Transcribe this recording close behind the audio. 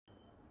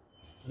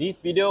This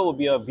video will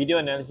be a video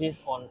analysis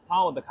on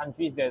some of the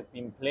countries that have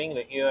been playing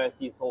the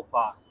AOFC so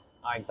far.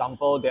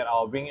 Example that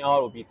I'll bring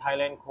out will be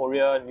Thailand,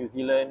 Korea, New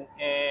Zealand,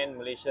 and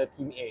Malaysia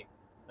Team A.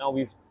 Now,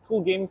 with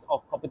 2 games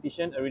of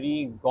competition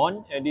already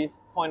gone at this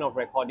point of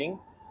recording,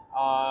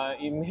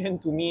 it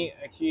meant to me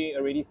actually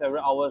already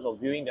several hours of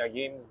viewing their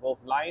games both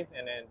live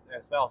and then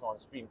as well as on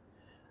stream.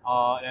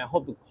 And I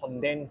hope to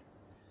condense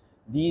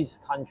these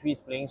countries'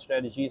 playing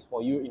strategies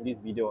for you in this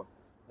video.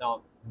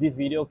 Now, this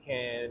video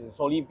can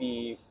solely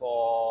be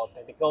for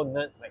technical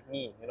nerds like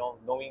me,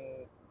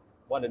 knowing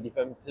what the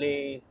different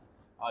plays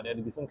that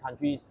the different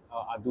countries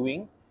are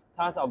doing.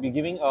 Thus, I'll be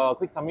giving a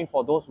quick summary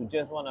for those who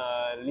just want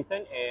to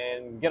listen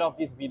and get off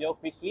this video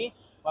quickly.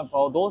 But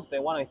for those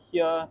that want to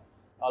hear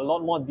a lot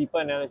more deeper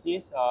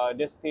analysis,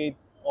 just stay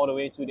all the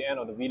way to the end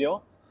of the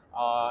video.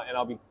 And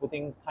I'll be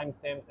putting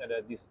timestamps at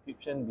the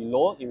description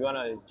below if you want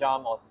to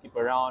jump or skip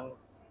around,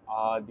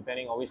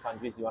 depending on which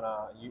countries you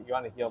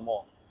want to hear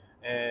more.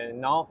 And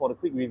now for the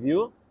quick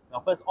review. Now,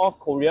 first off,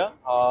 Korea.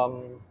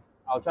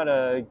 I'll try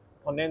to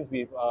condense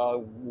with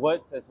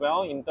words as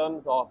well. In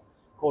terms of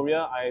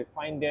Korea, I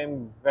find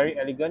them very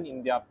elegant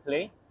in their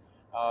play.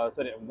 So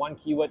that one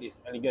keyword is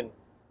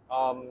elegance.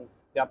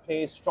 Their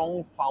play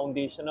strong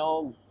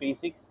foundational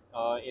basics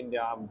in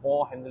their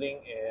ball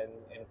handling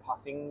and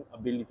passing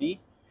ability.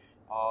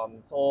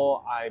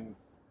 So I'm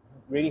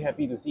really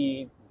happy to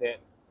see that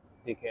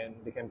they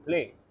can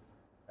play,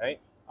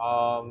 right?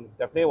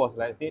 Their play was,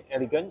 like I said,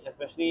 elegant,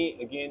 especially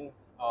against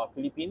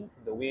Philippines.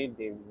 The way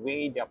they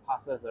weigh their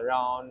passes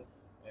around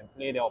and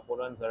play their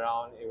opponents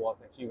around, it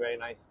was actually very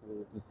nice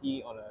to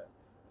see on an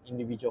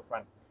individual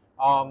front.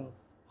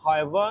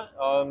 However,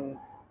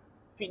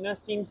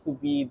 fitness seems to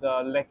be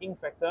the lacking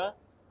factor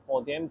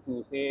for them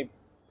to, say,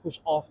 push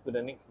off to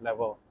the next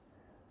level.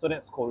 So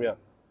that's Korea.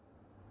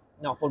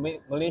 Now, for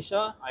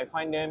Malaysia, I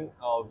find them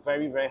a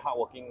very, very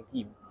hardworking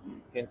team.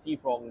 You can see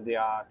from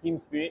their team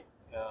spirit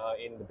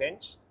in the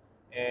bench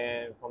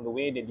and from the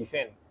way they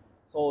defend.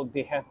 So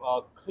they have a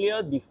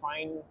clear,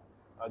 defined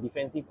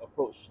defensive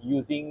approach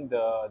using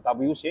the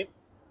W shape.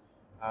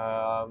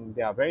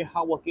 They are very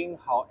hardworking.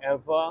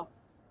 However,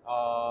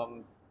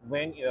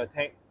 when in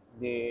attack,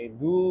 they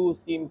do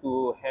seem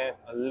to have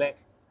a lack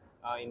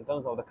in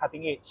terms of the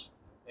cutting edge,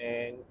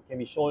 and it can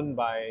be shown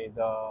by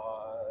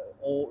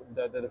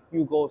the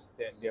few goals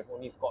that they have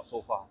only scored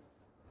so far.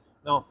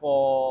 Now,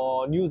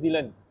 for New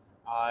Zealand,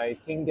 I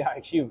think they are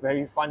actually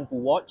very fun to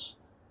watch,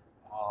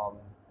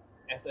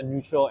 as a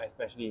neutral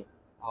especially.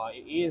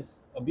 It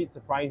is a bit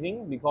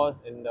surprising because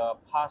in the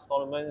past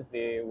tournaments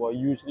they were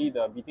usually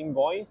the beating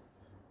boys,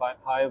 but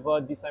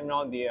however this time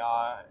around they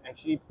are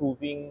actually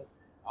proving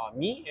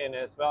me and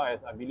as well as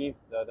I believe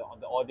the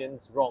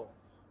audience wrong.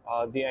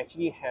 They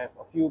actually have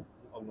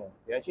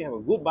they actually have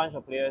a good bunch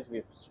of players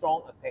with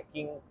strong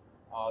attacking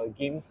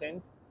game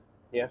sense.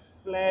 They have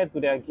flair to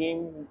their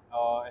game,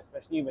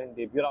 especially when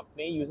they build up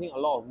play using a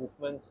lot of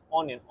movements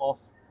on and off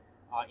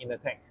in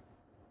attack.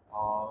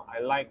 I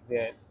like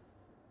that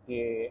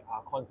they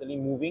are constantly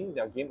moving,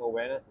 their game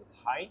awareness is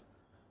high.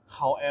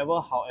 However,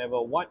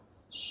 what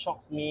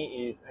shocks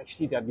me is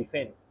actually their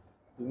defense.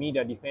 To me,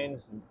 their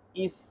defense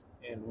is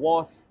and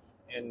was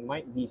and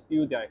might be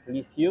still their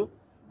Achilles heel,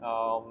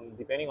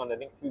 depending on the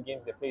next few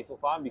games they play so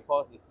far,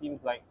 because it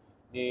seems like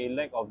they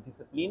lack of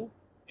discipline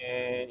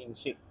and in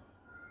shape.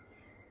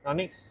 Now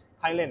next,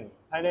 Thailand.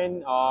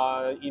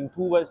 Thailand, in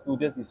 2 words to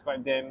just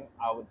describe them,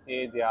 I would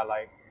say they are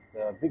like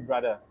the big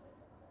brother.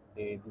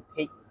 They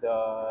take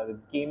the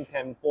game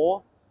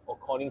tempo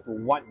according to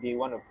what they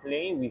want to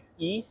play with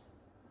ease.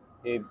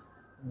 They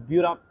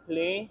build up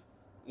play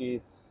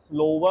is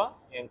slower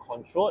and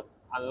controlled,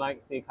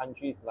 unlike, say,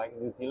 countries like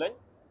New Zealand.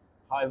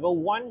 However,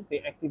 once they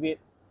activate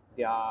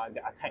their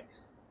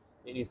attacks,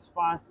 it is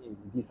fast,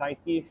 it's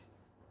decisive,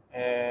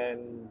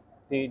 and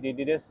they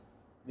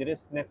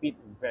just snap it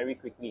very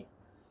quickly.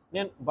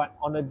 But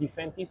on the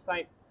defensive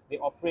side, they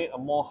operate a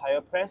more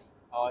higher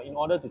press in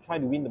order to try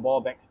to win the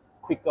ball back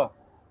quicker.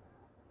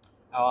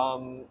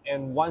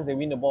 And once they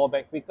win the ball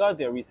back quicker,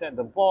 they'll reset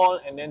the ball,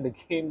 and then the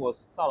game will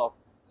sort of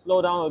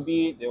slow down a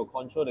bit. They'll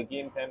control the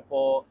game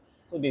tempo.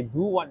 So they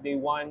do what they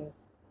want,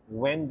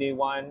 when they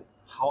want,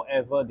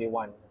 however they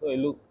want. So it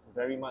looks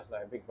very much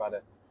like a big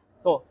brother.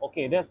 So,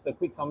 okay, that's the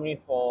quick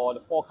summary for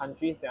the 4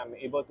 countries that I'm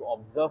able to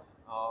observe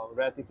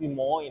relatively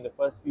more in the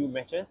first few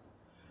matches.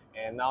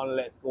 And now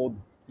let's go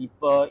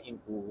deeper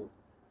into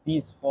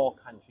these 4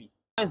 countries.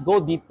 Let's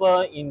go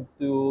deeper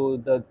into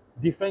the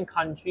different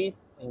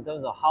countries in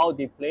terms of how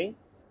they play.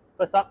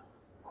 First up,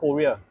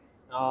 Korea.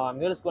 I'm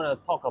just going to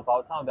talk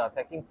about some of the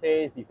attacking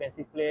plays,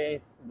 defensive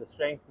plays, the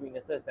strengths,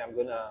 weaknesses that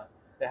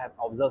I have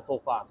observed so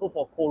far. So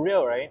for Korea,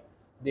 right,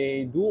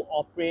 they do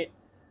operate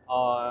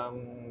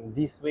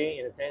this way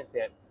in the sense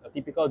that a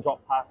typical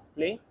drop pass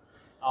play.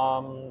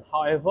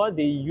 However,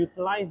 they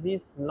utilize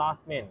this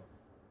last man.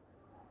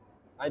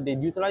 They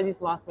utilize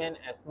this last man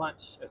as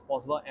much as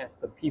possible as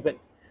the pivot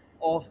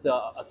of the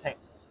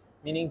attacks,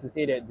 meaning to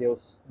say that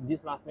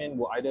this last man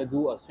will either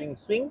do a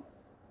swing,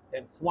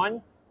 that's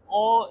one,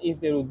 or if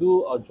they will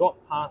do a drop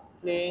pass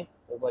play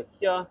over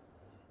here,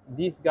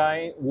 this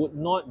guy would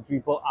not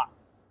dribble up.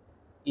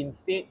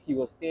 Instead, he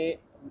will stay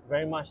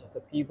very much as a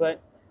pivot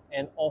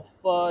and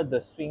offer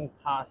the swing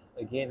pass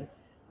again,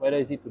 whether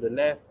is it to the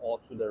left or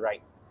to the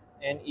right.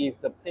 And if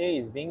the play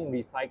is being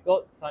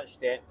recycled such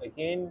that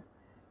again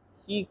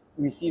he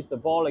receives the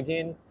ball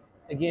again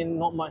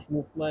not much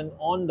movement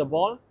on the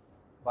ball,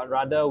 but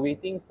rather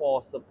waiting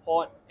for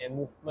support and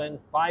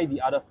movements by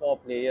the other 4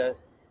 players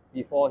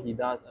before he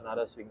does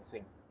another swing.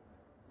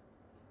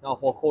 Now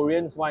for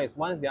Koreans wise,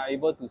 once they are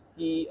able to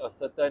see a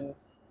certain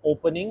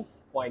openings,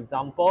 for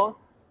example,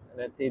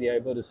 let's say they are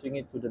able to swing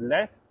it to the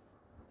left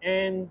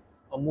and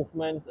a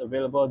movements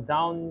available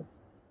down,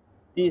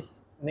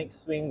 this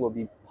next swing will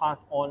be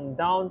passed on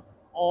down,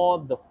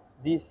 or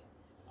this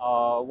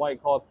what I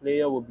call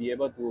player will be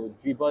able to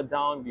dribble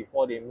down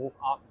before they move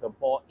up the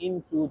ball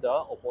into the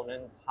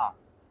opponent's half.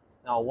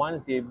 Now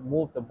once they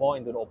move the ball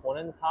into the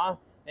opponent's half,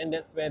 then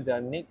that's where the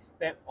next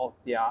step of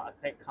their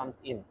attack comes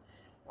in.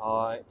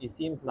 It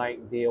seems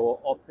like they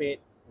will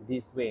operate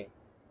this way,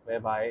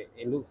 whereby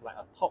it looks like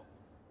a top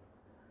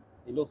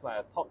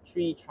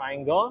 3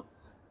 triangle,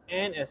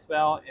 and as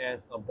well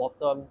as a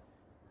bottom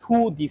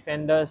 2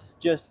 defenders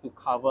just to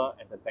cover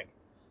at the back.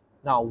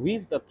 Now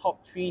with the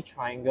top 3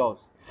 triangles,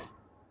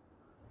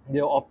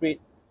 they'll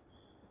operate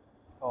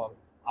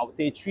I would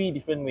say 3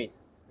 different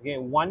ways. Okay,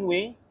 one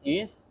way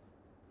is,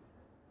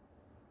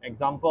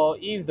 example,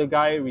 if the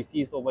guy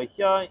receives over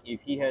here,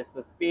 if he has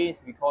the space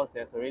because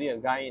there's already a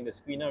guy in the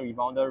screener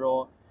rebounder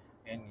role,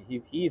 and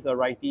if he is a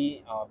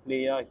righty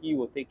player, he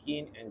will take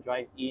in and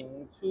drive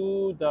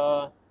into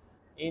the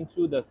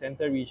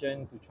center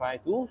region to try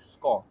to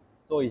score.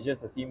 So it's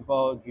just a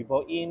simple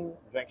dribble in,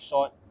 drag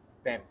shot,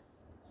 bam.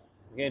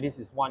 Okay, this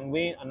is one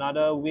way.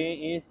 Another way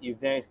is if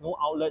there is no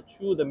outlet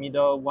through the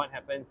middle, what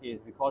happens is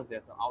because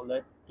there's an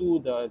outlet to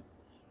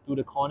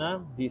the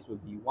corner, this will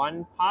be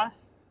one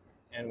pass.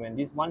 And when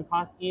this one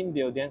pass in,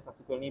 they'll then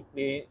subsequently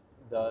play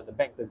the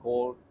back the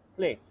goal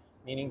play,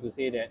 meaning to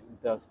say that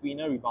the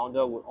screener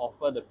rebounder would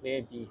offer the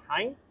play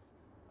behind,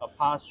 a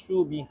pass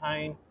through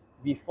behind,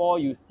 before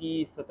you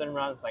see certain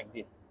runs like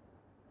this.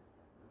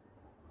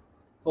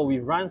 So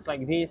with runs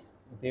like this,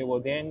 they will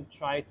then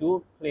try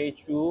to play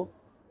through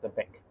the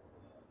back.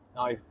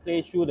 Now if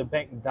play through the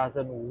back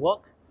doesn't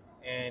work,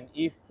 and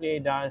if play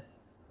does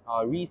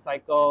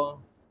recycle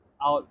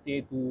out,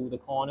 say, to the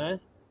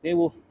corners, they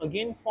will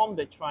again form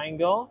the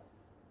triangle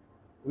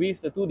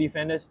with the 2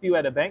 defenders still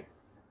at the back,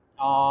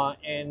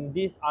 and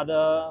these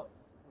other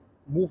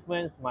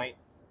movements might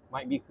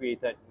be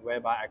created,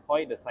 whereby I call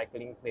it the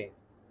cycling play.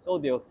 So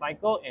they'll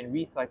cycle and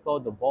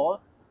recycle the ball.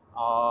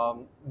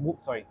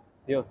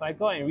 They'll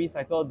cycle and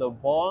recycle the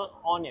ball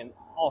on and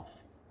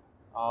off.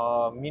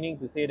 Meaning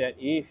to say that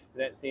if,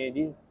 let's say,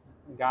 this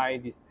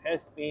guy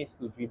has space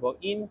to dribble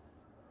in,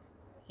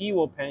 he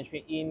will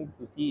penetrate in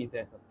to see if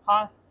there's a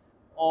pass,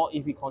 or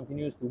if he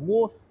continues to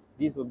move,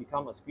 this will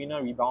become a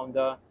screener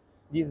rebounder.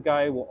 This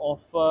guy will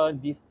offer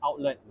this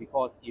outlet,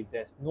 because if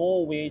there's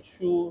no way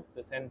through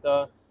the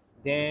center,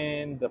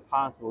 then the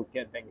pass will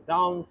get back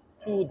down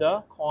to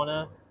the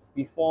corner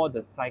before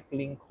the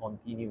cycling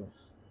continues.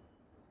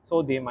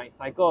 So they might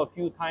cycle a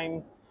few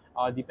times,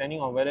 depending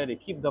on whether they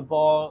keep the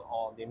ball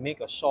or they make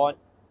a shot,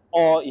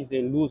 or if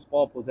they lose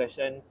ball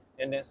possession,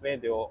 then that's where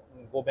they'll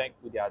go back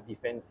to their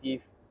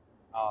defensive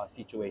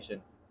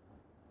situation.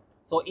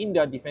 So in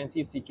their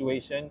defensive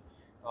situation,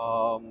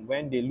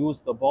 when they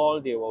lose the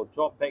ball, they will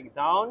drop back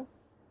down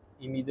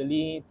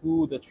immediately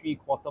to the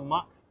 3/4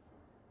 mark.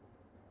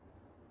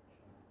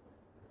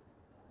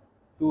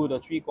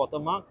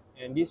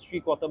 And this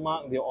 3/4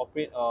 mark, they'll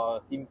operate a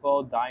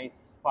simple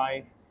dice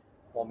 5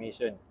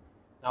 formation.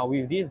 Now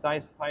with this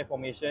dice 5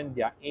 formation,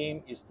 their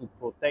aim is to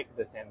protect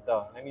the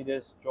center. Let me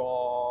just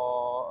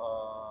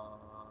draw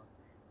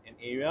an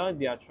area.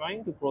 They are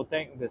trying to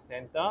protect the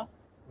center,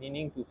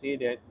 meaning to say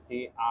that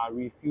they are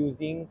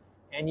refusing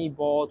any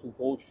ball to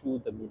go through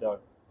the middle.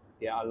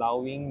 They are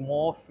allowing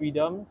more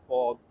freedom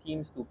for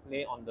teams to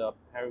play on the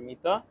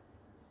perimeter,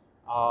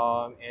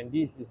 and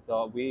this is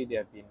the way they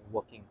have been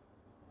working.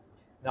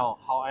 Now,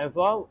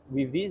 however,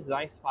 with this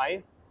dice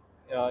 5,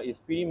 it's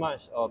pretty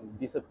much a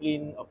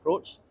disciplined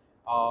approach.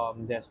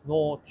 There's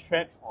no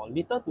traps, or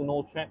little to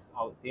no traps,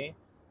 I would say.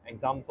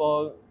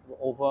 Example,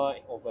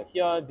 over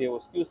here, they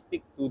will still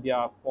stick to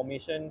their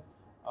formation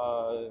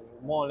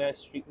more or less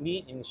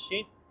strictly in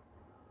shade.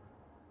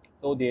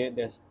 So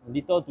there's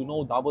little to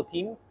no double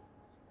team,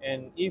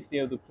 and if they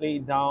have to play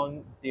it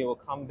down, they will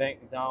come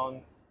back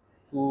down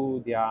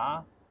to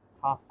their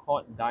half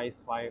court dice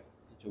 5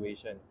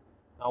 situation.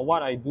 Now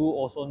what I do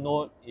also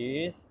note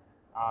is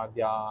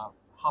their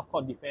half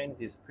court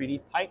defense is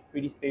pretty tight,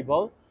 pretty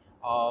stable.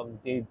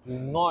 They do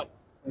not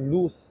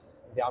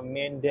lose their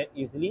man that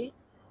easily.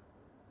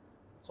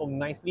 So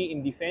nicely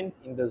in defense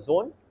in the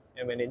zone,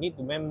 and when they need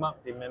to man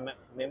mark, they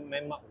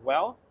man mark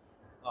well.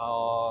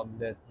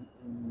 There's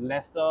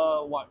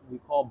lesser what we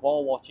call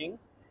ball watching,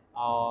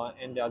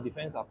 and their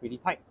defense are pretty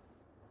tight.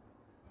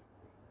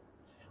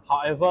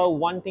 However,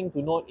 one thing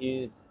to note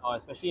is,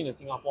 especially in the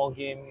Singapore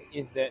game,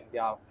 is that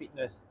their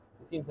fitness.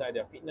 It seems like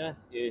their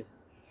fitness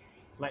is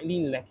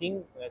slightly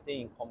lacking, let's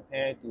say, in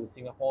compared to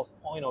Singapore's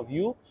point of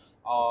view.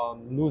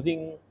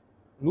 Losing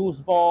loose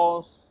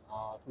balls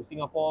to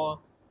Singapore,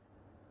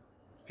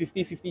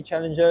 50-50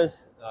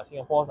 challenges,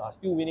 Singapore's are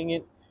still winning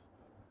it.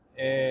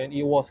 And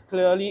it was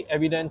clearly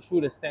evident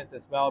through the stats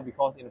as well,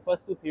 because in the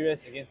first two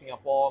periods against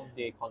Singapore,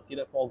 they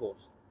conceded 4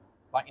 goals.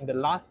 But in the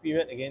last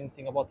period against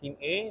Singapore Team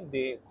A,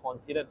 they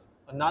conceded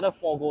another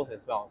 4 goals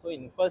as well. So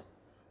in the first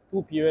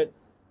 2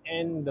 periods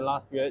and the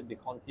last period, they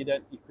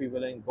conceded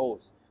equivalent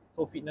goals.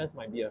 So fitness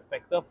might be a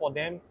factor for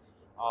them.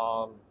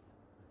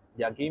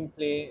 Their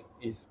gameplay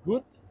is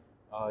good.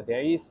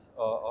 There is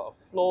a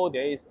flow,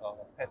 there is a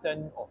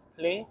pattern of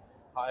play.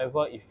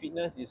 However, if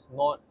fitness is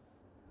not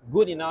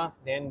good enough,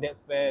 then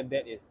that's where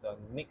that is the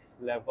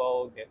next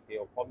level that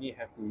they'll probably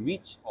have to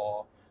reach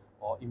or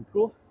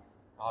improve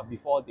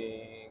before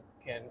they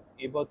can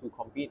able to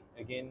compete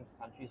against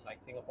countries like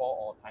Singapore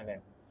or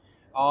Thailand.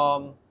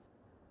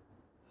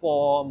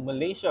 For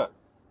Malaysia,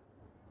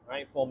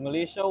 right? For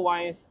Malaysia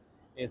wise,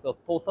 it's a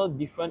total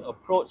different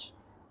approach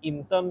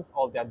in terms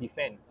of their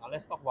defense.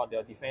 Let's talk about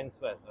their defense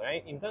first,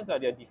 right? In terms of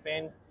their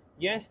defense,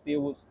 yes, they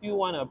would still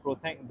want to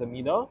protect the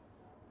middle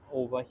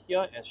over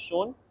here as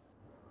shown.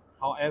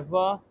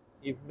 However,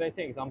 if let's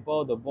say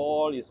example, the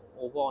ball is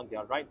over on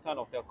their right side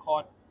of their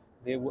court,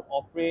 they would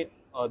operate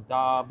a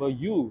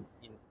W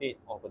instead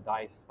of a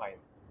dice 5.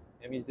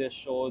 Let me just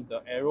show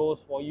the arrows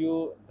for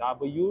you,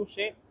 W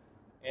shape,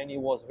 and it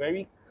was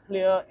very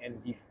clear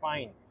and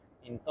defined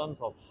in terms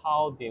of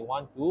how they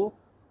want to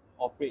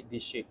operate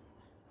this shape.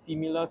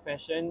 Similar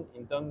fashion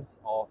in terms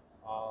of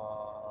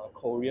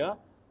Korea,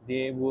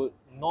 they would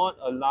not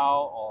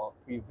allow or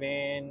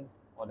prevent,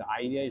 or the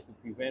idea is to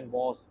prevent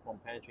balls from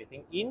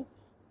penetrating in.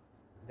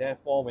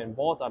 Therefore, when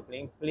balls are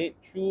being played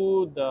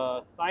through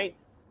the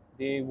sides,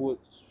 they would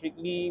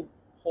strictly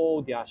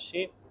hold their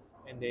shape,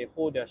 and they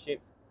hold their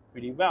shape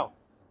pretty well.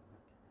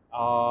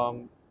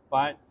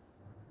 But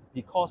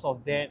because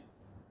of that,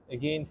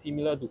 again,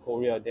 similar to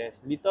Korea, there's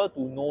little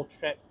to no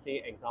traps,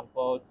 say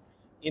example,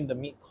 in the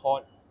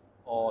mid-court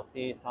or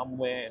say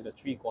somewhere at the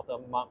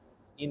 3/4 mark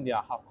in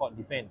their half-court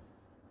defense.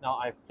 Now,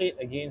 I've played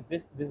against,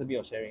 this is a bit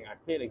of sharing, I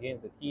played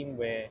against a team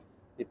where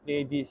they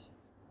play this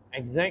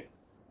exact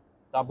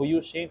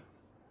W shape,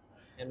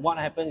 and what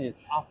happens is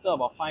after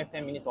about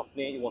 5-10 minutes of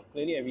play, it was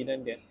clearly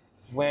evident that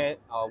where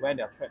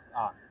their traps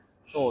are.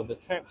 So the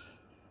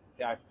traps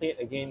that I played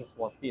against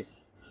was this.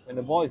 When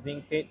the ball is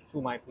being played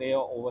to my player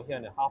over here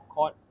in the half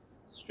court,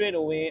 straight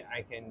away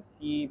I can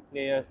see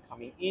players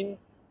coming in,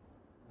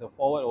 the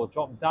forward will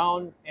drop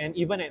down, and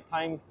even at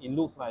times it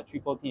looks like a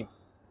triple team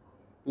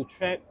to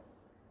trap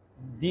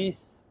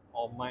this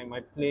or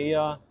my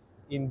player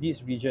in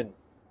this region,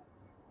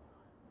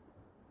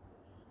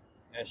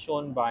 as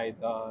shown by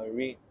the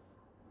red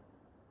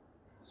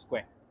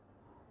square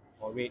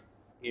or red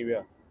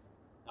area.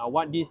 Now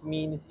what this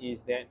means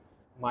is that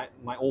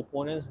my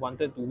opponents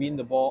wanted to win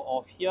the ball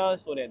off here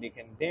so that they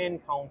can then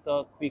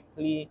counter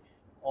quickly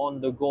on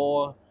the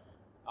goal,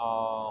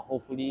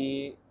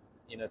 hopefully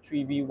in a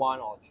 3v1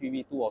 or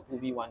 3v2 or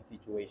 2v1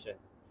 situation.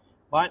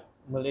 But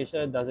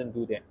Malaysia doesn't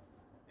do that,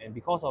 and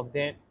because of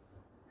that,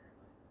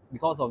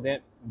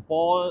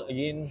 ball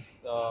against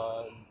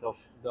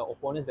the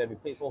opponents that we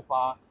played so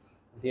far,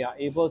 they are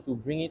able to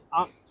bring it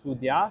up to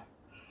their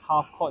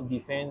half-court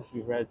defense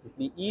with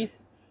relatively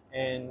ease,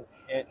 and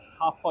at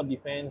half-court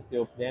defense,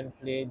 they'll then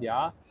play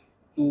their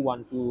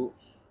 2-1-2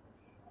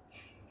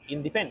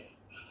 in defense.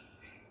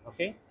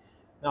 Okay.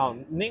 Now,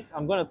 next,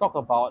 I'm going to talk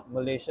about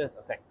Malaysia's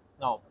attack.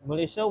 Now,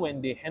 Malaysia, when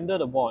they handle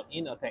the ball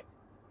in attack,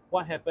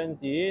 what happens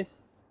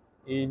is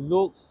it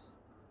looks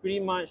pretty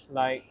much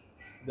like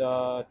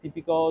the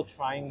typical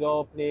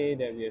triangle play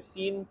that we have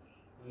seen.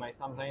 You might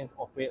sometimes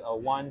operate a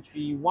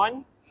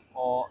 1-3-1,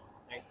 or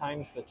at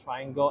times the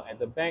triangle at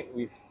the back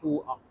with 2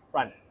 up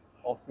front,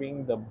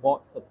 offering the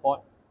board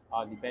support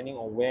depending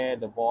on where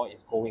the ball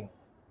is going.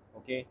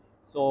 Okay,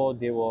 so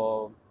they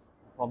will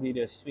probably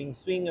just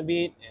swing a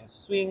bit and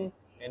swing,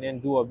 and then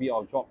do a bit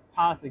of drop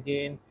pass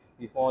again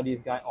before this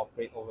guy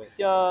operate over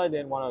here.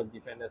 Then one of the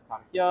defenders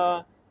come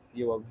here,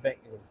 he will back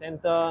in the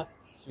center,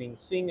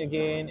 swing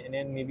again, and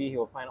then maybe he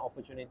will find an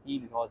opportunity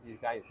because this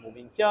guy is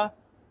moving here,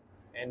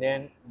 and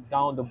then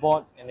down the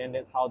boards, and then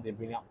that's how they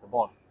bring up the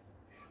ball.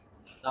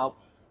 Now,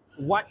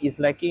 what is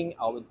lacking,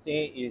 I would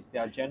say, is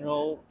their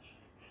general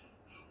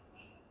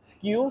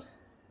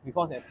skills,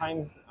 because at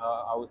times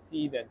I would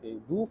see that they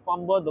do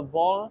fumble the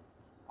ball,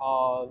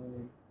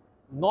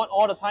 not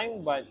all the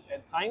time, but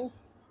at times,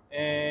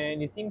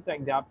 and it seems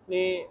like their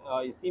play,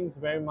 it seems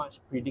very much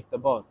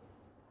predictable.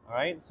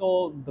 Alright,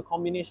 so the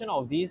combination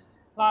of this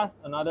plus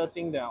another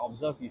thing that I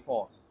observed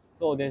before.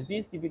 So there's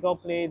this typical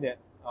play that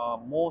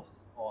most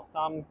or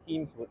some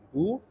teams would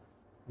do,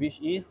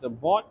 which is the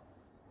board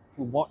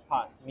to board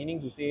pass,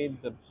 meaning to say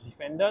the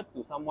defender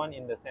to someone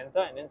in the center,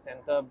 and then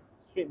center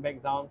straight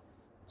back down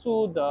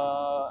to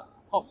the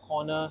top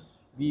corner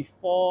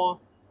before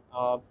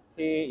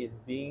play is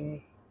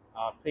being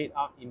played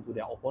up into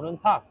their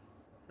opponent's half.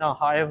 Now,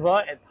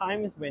 however, at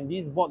times when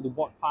this board to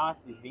board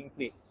pass is being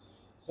played,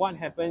 what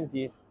happens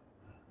is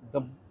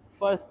the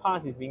first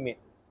pass is being made,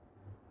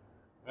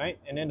 right?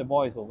 And then the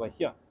ball is over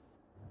here.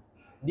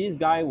 This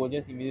guy will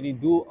just immediately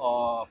do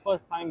a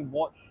first time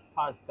ball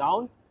pass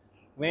down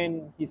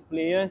when his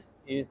players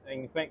is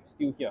in fact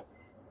still here.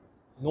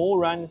 No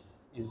runs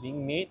is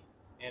being made,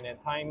 and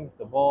at times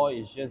the ball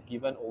is just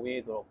given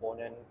away to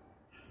opponents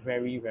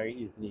very, very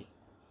easily.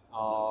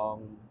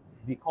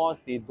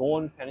 Because they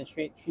don't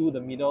penetrate through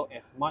the middle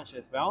as much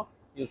as well,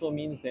 it also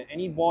means that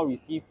any ball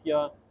received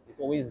here is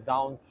always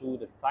down through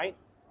the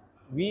sides.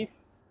 With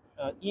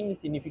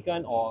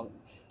insignificant or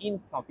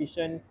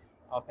insufficient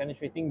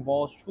penetrating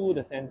balls through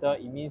the center,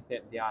 it means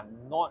that they are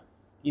not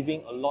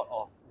giving a lot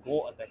of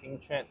goal attacking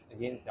threats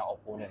against their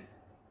opponents.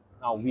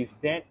 Now with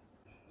that,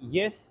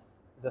 yes,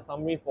 the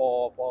summary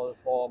for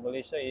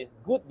Malaysia is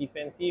good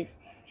defensive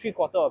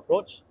three-quarter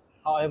approach.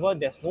 However,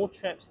 there's no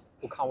traps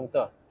to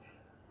counter.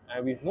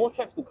 And with no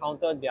traps to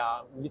counter, they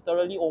are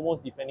literally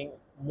almost defending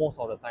most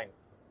of the time.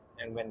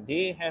 And when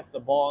they have the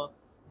ball,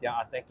 they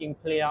are attacking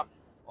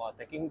play-ups or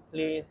attacking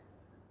plays,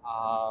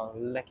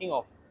 lacking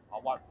of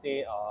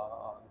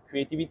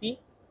creativity,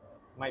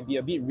 might be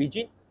a bit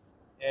rigid,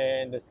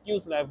 and the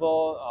skills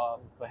level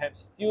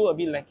perhaps still a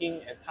bit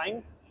lacking at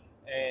times,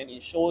 and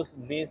it shows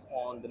based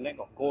on the lack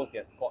of goals they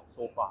have scored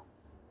so far.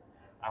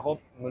 I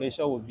hope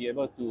Malaysia will be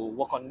able to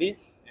work on this,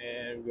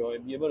 and we'll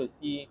be able to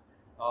see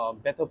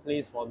better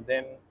plays from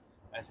them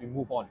as we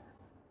move on.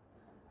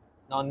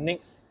 Now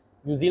next,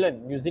 New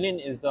Zealand. New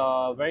Zealand is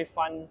a very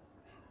fun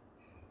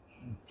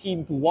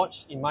team to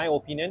watch, in my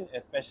opinion,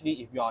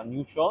 especially if you are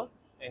neutral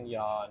and you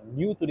are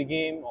new to the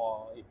game,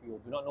 or if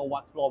you do not know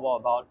what's floorball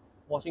about.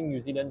 Watching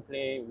New Zealand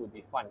play would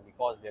be fun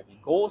because there'll be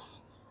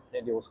goals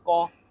that they will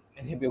score,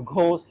 and there'll be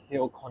goals they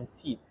will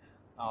concede.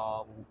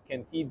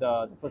 Can see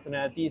the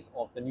personalities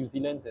of the New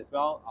Zealanders as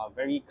well are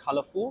very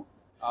colourful.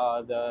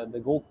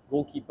 The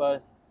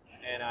goalkeepers,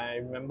 and I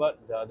remember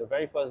the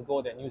very first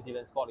goal that New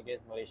Zealand scored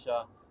against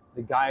Malaysia,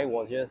 the guy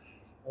was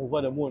just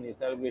over the moon. His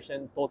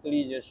celebration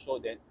totally just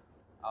showed that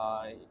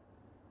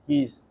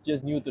he's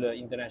just new to the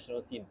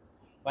international scene.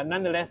 But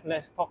nonetheless,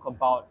 let's talk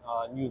about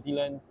New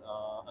Zealand's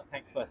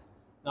attack first.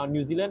 Now,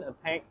 New Zealand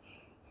attack,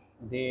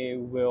 they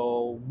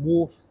will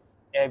move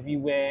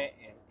everywhere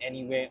and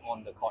anywhere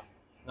on the court.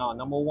 Now,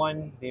 number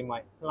one, they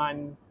might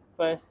plant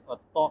first a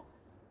top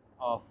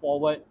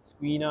forward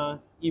screener,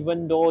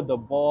 even though the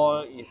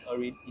ball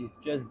is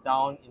just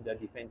down in the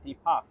defensive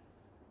half.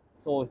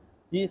 So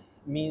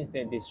this means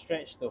that they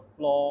stretch the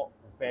floor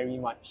very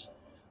much.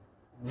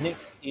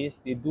 Next is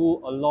they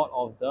do a lot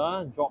of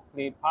the drop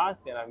play pass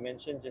that I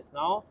mentioned just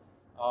now.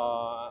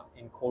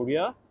 In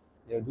Korea,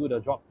 they'll do the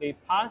drop play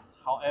pass.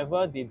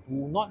 However, they do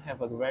not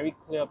have a very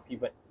clear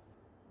pivot.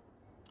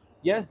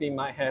 Yes, they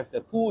might have the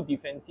two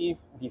defensive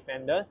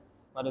defenders,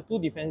 but the two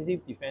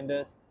defensive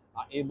defenders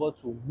are able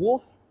to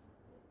move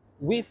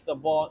with the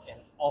ball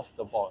and off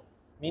the ball.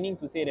 Meaning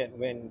to say that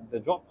when the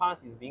drop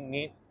pass is being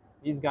made,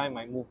 this guy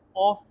might move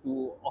off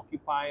to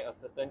occupy a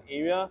certain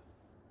area.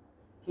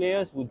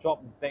 Players will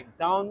drop back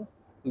down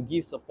to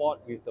give support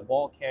with the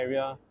ball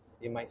carrier.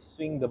 They might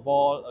swing the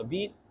ball a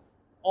bit,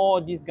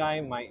 or this guy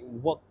might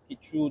work it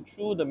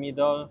through the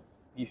middle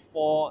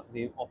before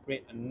they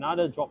operate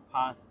another drop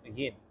pass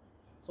again.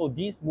 So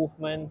these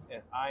movements,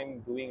 as I'm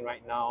doing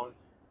right now,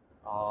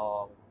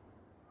 are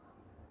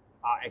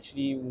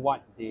actually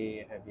what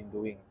they have been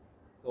doing.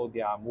 So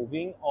they are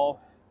moving off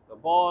the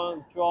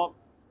ball, drop.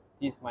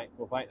 This might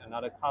provide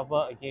another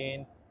cover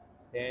again.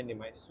 Then they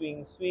might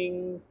swing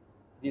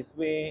this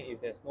way.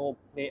 If there's no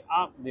play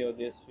up, they'll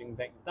just swing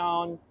back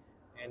down.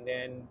 And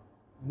then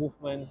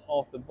movements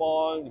off the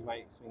ball, you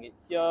might swing it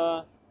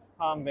here,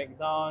 palm back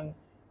down,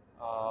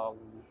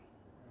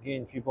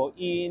 again dribble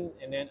in,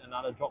 and then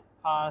another drop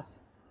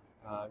pass,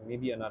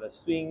 maybe another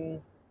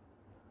swing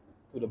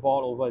to the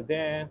ball over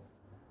there,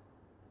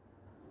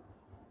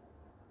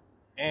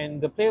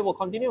 and the play will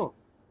continue.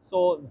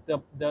 So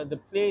the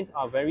plays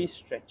are very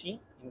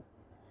stretchy.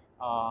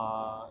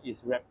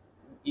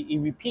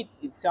 It repeats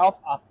itself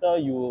after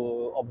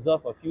you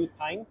observe a few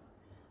times,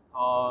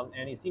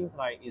 and it seems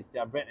like it's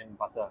their bread and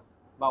butter.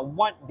 But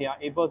what they are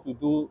able to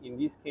do in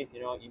this case,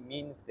 it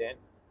means that,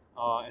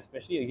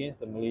 especially against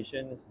the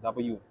Malaysians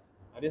W,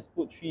 I just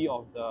put 3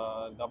 of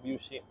the W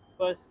shape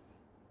first.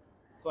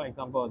 So,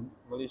 example,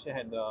 Malaysia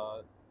had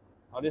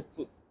I'll just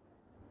put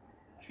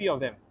 3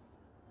 of them.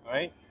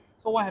 Alright.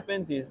 So what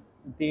happens is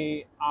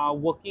they are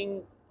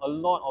working a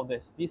lot of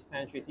these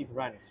penetrative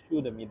runs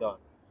through the middle,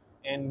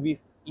 and with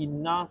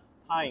enough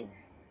times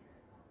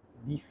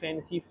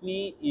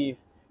defensively, if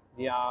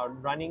they are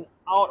running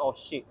out of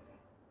shape,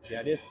 they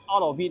are just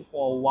out of it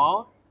for a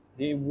while,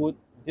 they would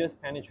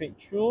just penetrate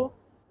through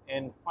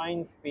and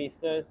find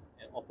spaces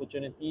and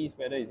opportunities,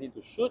 whether is it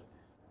to shoot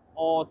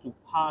or to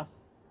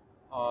pass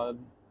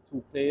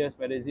to players,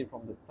 whether is it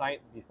from the side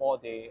before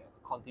they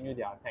continue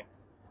their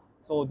attacks.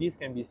 So this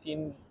can be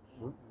seen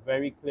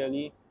very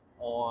clearly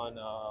on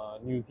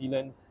New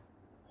Zealand's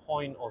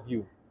point of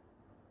view.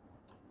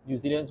 New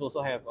Zealanders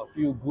also have a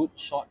few good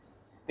shots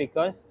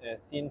takers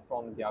as seen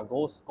from their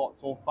goals scored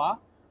so far.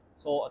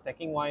 So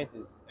attacking wise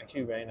is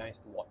actually very nice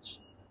to watch.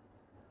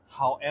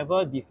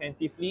 However,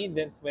 defensively,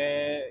 that's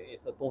where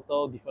it's a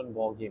total different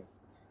ball game.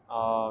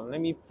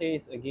 Let me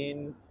place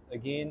again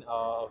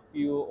a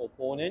few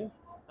opponents.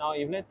 Now,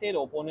 if let's say the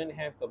opponent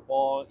have the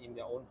ball in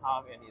their own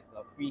half and it's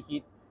a free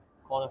hit,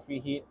 corner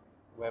free hit,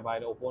 whereby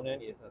the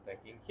opponent is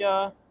attacking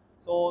here.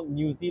 So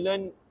New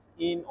Zealand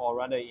or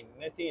rather in,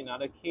 let's say,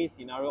 another case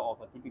scenario of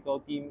a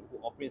typical team who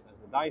operates as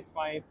a dice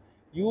 5,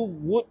 you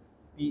would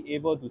be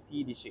able to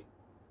see this shape,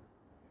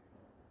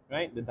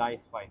 right? The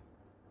dice 5.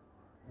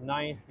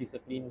 Nice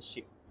disciplined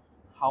shape.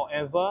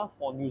 However,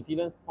 for New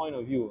Zealand's point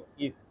of view,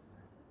 if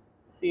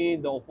say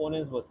the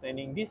opponents were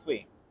standing this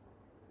way,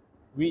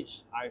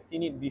 which I've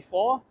seen it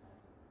before,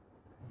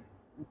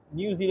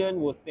 New Zealand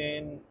will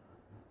stand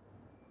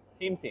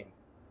same.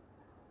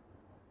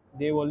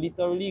 They will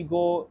literally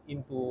go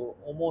into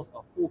almost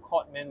a full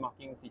court man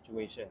marking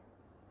situation,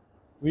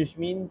 which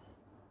means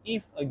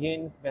if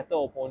against better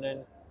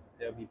opponents,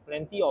 there'll be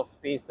plenty of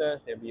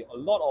spaces, there'll be a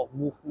lot of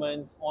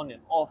movements on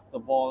and off the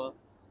ball,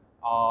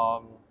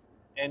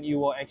 and it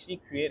will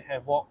actually create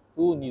havoc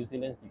to New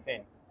Zealand's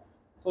defense.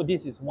 So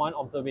this is one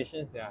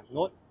observation that I've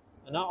noted.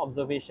 Another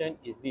observation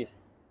is this.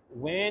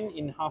 When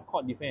in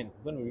half-court defense,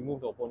 I'm going to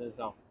remove the opponents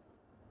down.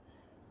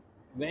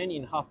 When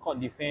in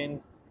half-court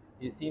defense,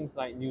 it seems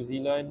like New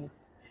Zealand,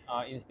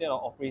 instead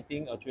of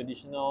operating a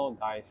traditional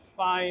dice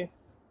 5,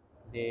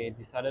 they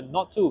decided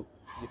not to,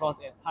 because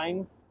at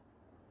times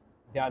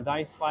their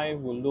dice 5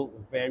 will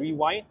look very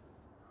wide.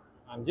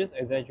 I'm just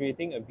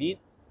exaggerating a bit,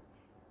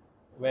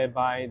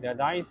 whereby their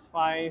dice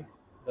 5,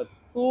 the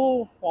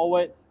two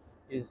forwards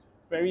is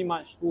very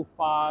much too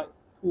far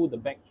to the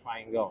back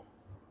triangle.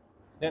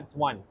 That's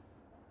one.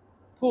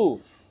 Two,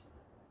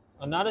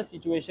 another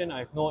situation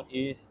I've noted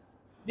is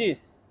this.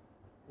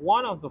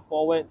 One of the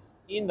forwards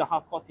in the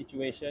half-court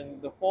situation,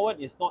 the forward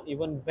is not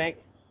even back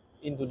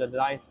into the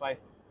dice 5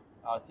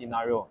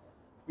 scenario,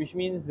 which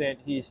means that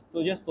he's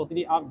just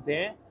totally up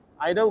there,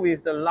 either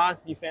with the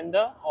last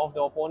defender of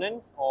the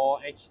opponents or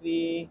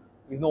actually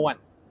with no one.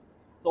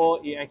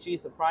 So it actually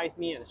surprised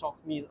me and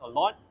shocks me a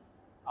lot.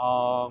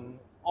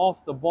 Off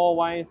the ball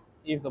wise,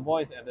 if the ball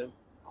is at the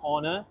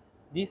corner,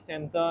 this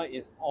center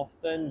is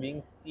often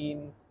being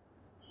seen,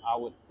 I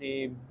would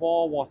say,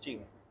 ball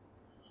watching.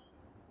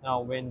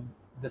 Now, when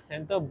the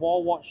center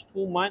ball watch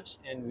too much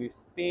and with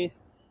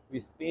space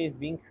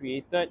being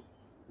created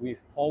with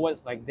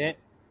forwards like that,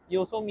 it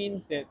also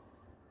means that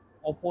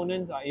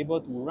opponents are able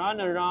to run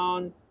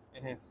around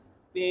and have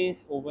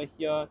space over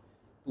here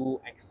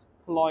to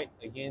exploit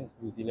against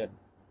New Zealand.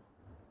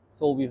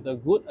 So with the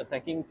good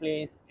attacking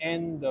plays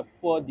and the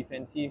poor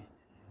defensive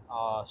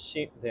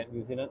shape that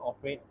New Zealand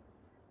operates,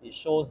 it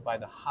shows by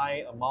the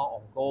high amount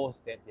of goals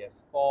that they have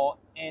scored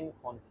and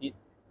conceded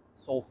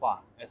so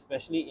far,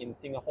 especially in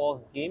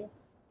Singapore's game,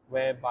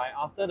 whereby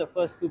after the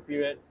first two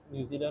periods,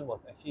 New Zealand was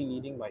actually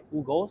leading by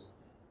 2 goals.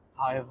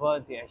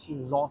 However, they actually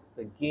lost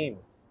the game,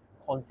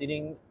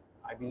 conceding,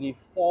 I believe,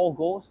 4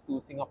 goals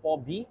to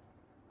Singapore B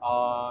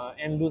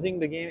and losing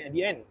the game at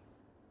the end.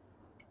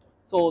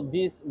 So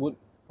this would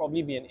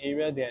probably be an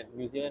area that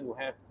New Zealand will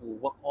have to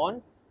work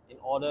on in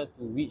order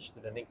to reach to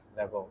the next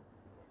level.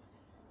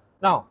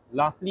 Now,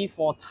 lastly,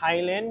 for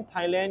Thailand,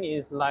 Thailand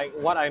is like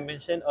what I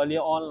mentioned earlier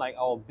on, like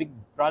our big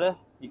brother,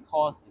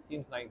 because it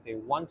seems like they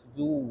want to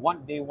do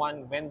what they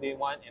want, when they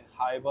want, and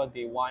however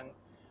they want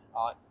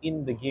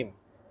in the game.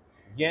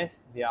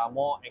 Yes, they are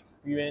more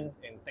experienced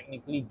and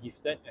technically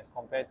gifted as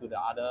compared to the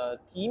other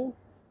teams.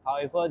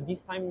 However,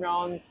 this time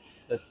round,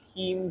 the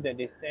team that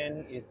they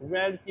send is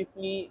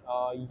relatively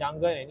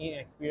younger and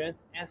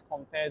inexperienced as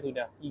compared to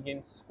their SEA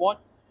Games squad.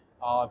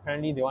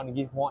 Apparently, they want to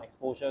give more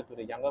exposure to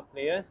the younger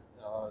players,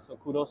 so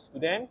kudos to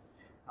them.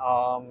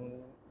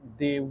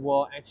 They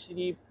were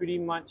actually pretty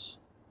much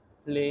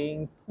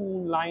playing 2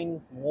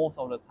 lines most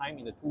of the time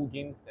in the 2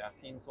 games that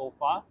I've seen so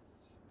far,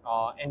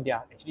 and they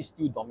are actually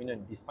still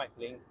dominant despite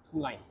playing 2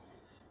 lines.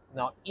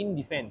 Now, in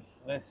defense,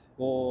 let's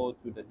go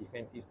to the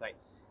defensive side.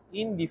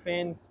 In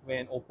defense,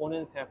 when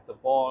opponents have the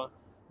ball,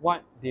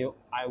 what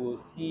I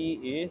will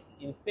see is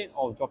instead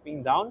of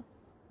dropping down,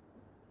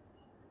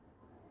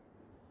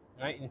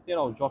 right? Instead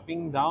of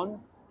dropping down,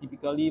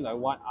 typically like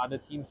what other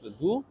teams will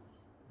do,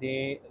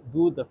 they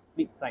do the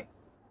flip side.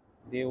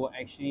 They will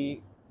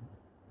actually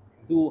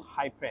do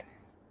high press.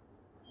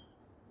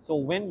 So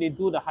when they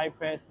do the high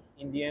press,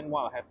 in the end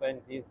what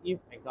happens is, if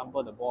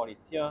example the ball is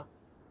here,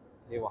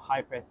 they will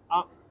high press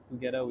up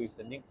together with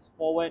the next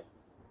forward.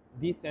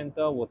 This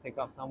center will take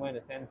up somewhere in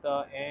the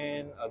center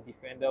and a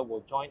defender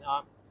will join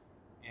up,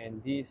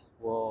 and this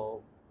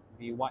will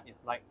be what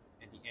it's like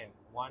at the end.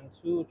 1,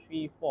 2,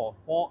 3, 4,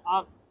 4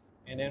 up,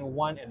 and then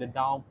 1 at the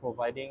down,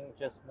 providing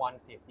just 1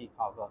 safety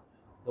cover.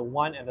 The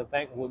 1 at the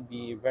back would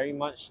be very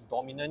much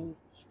dominant,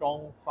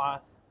 strong,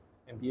 fast,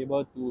 and be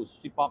able to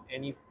sweep up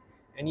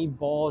any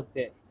balls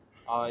that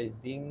is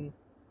being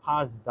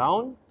passed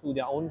down to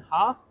their own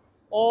half,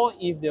 or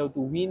if they were to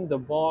win the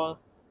ball,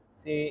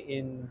 say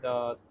in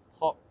the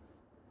top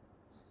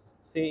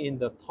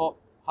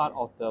part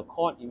of the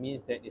court, it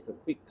means that it's a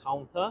quick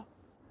counter,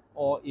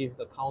 or if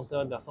the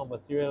counter does not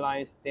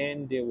materialize,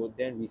 then they will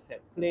then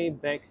reset play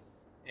back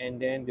and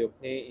then they'll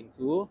play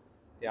into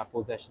their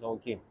possessional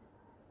game.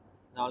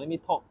 Now let me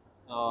talk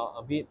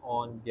a bit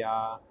on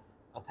their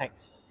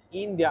attacks.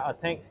 In their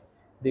attacks,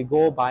 they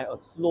go by a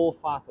slow,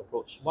 fast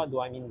approach. What do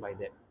I mean by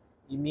that?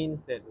 It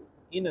means that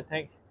in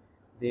attacks,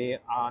 they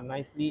are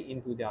nicely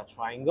into their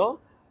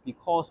triangle,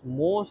 because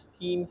most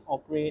teams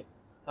operate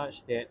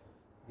such that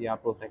they are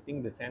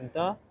protecting the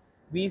center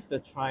with the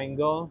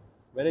triangle,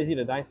 whether it's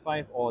the dice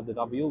 5 or the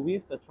W.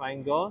 With the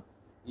triangle,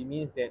 it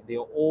means that they're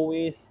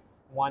always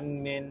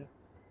one man,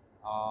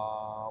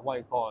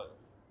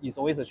 it's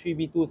always a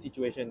 3v2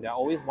 situation. They're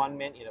always one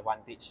man in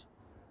advantage.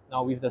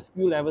 Now with the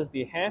skill levels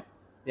they have,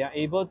 they are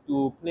able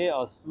to play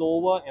a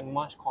slower and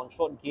much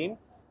controlled game,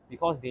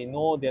 because they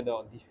know that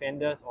the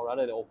defenders, or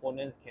rather the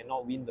opponents,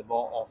 cannot win the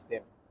ball off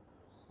them.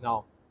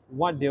 Now,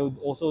 what they'll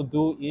also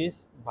do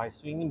is, by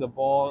swinging the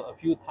ball a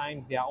few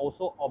times, they are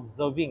also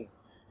observing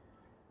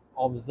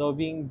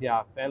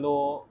their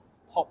fellow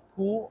top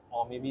 2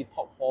 or maybe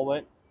top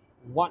forward,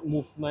 what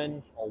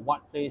movements or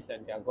what plays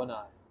that they're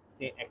gonna,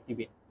 say,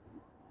 activate.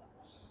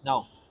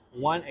 Now,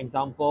 one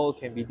example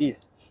can be this.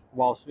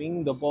 While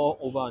swinging the ball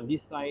over on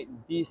this side,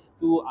 these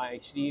two are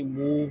actually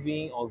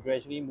moving or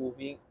gradually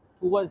moving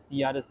towards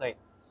the other side.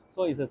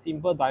 So it's a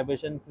simple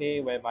diversion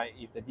play whereby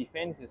if the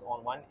defense is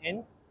on one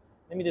end,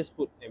 let me just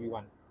put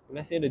everyone.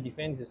 Let's say the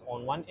defense is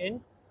on one end,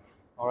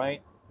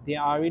 alright, they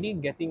are already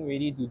getting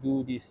ready to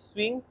do this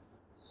swing,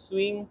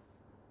 swing,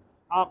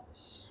 up,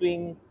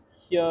 swing,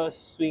 here,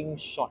 swing,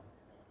 shot.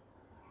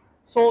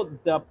 So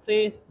the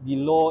plays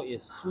below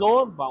is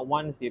slow, but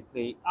once they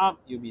play up,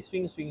 you'll be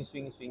swing, swing,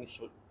 swing, swing,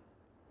 shoot.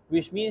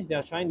 Which means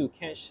they're trying to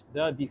catch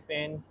the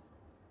defense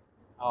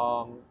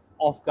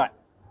off guard.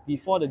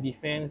 Before the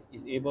defense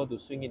is able to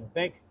swing it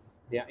back,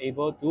 they are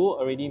able to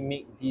already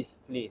make these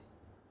plays.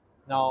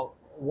 Now,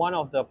 one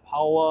of the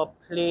power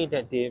play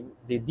that they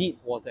did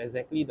was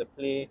exactly the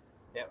play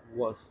that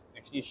was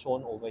actually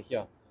shown over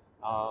here.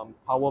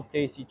 Power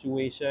play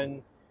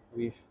situation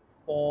with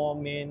 4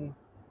 men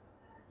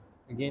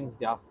against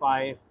their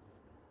 5.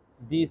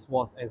 This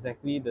was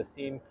exactly the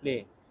same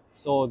play.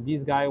 So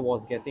this guy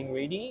was getting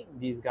ready,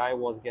 this guy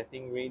was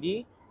getting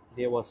ready.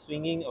 They were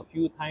swinging a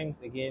few times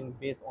again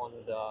based on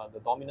the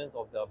dominance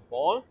of the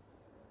ball.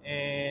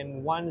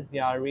 And once they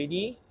are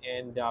ready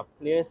and their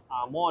players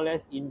are more or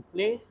less in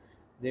place,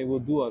 they will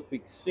do a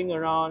quick swing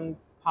around,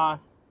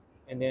 pass,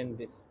 and then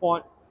they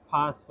spot,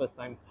 pass, first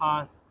time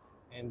pass,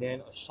 and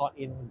then a shot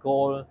in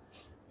goal.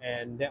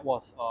 And that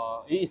was,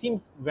 it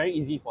seems very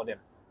easy for them,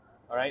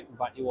 all right?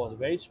 But it was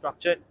very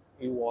structured,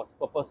 it was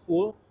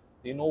purposeful.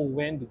 They know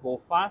when to go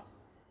fast,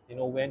 they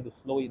know when to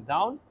slow it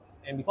down.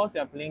 And because they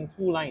are playing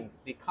 2 lines,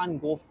 they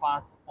can't go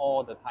fast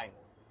all the time.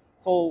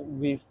 So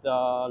with the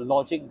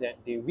logic that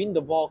they win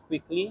the ball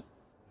quickly,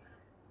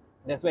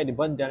 that's where they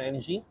burn their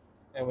energy.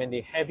 And when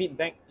they have it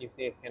back, if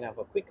they can have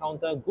a quick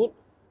counter, good.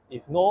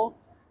 If no,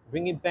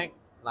 bring it back,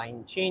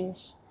 line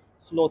change,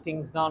 slow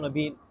things down a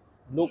bit,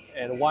 look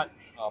at what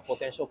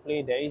potential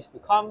play there is to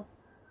come,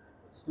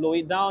 slow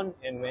it down,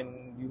 and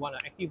when you want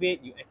to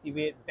activate, you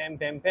activate, bam,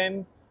 bam,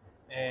 bam.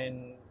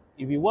 And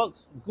if it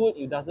works, good.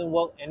 If it doesn't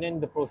work, and then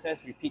the process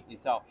repeats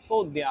itself.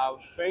 So they are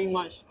very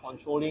much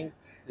controlling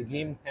the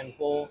game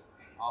tempo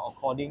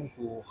according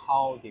to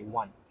how they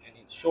want. And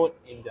it showed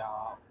in their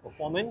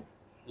performance,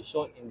 it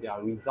showed in their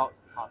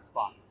results thus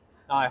far.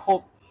 Now I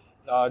hope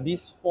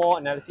these 4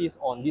 analyses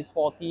on these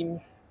 4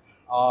 teams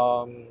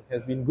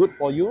has been good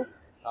for you.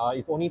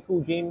 It's only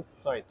 2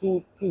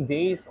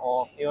 days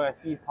of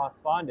AOFC thus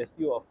far. There's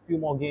still a few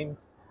more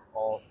games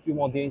or a few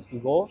more days to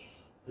go.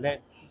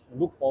 Let's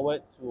look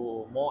forward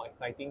to more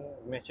exciting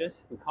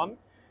matches to come,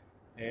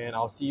 and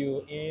I'll see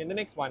you in the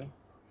next one.